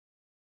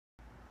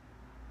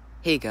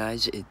Hey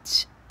guys,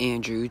 it's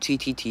Andrew,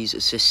 TTT's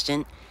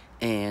assistant,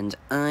 and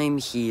I'm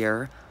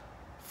here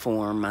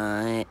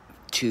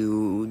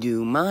to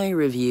do my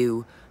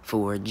review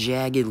for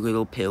Jagged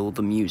Little Pill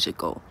the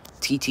musical.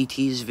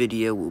 TTT's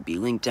video will be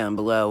linked down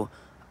below,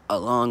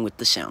 along with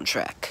the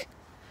soundtrack.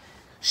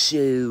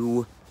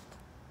 So,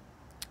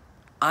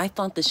 I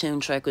thought the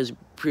soundtrack was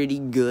pretty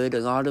good, a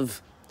lot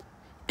of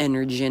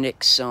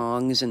energetic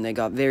songs, and they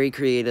got very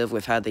creative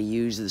with how they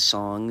use the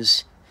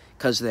songs.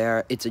 Because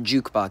it's a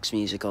jukebox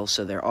musical,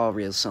 so they're all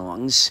real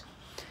songs.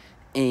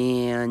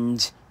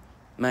 And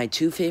my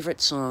two favorite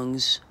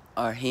songs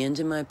are Hand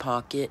in My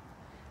Pocket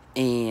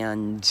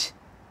and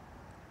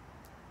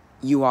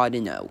You Ought to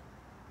Know.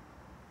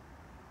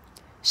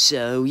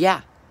 So,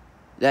 yeah,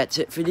 that's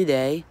it for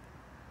today.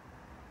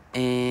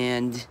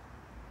 And,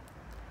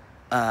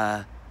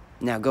 now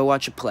go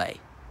watch a play.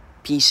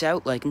 Peace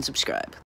out, like, and subscribe.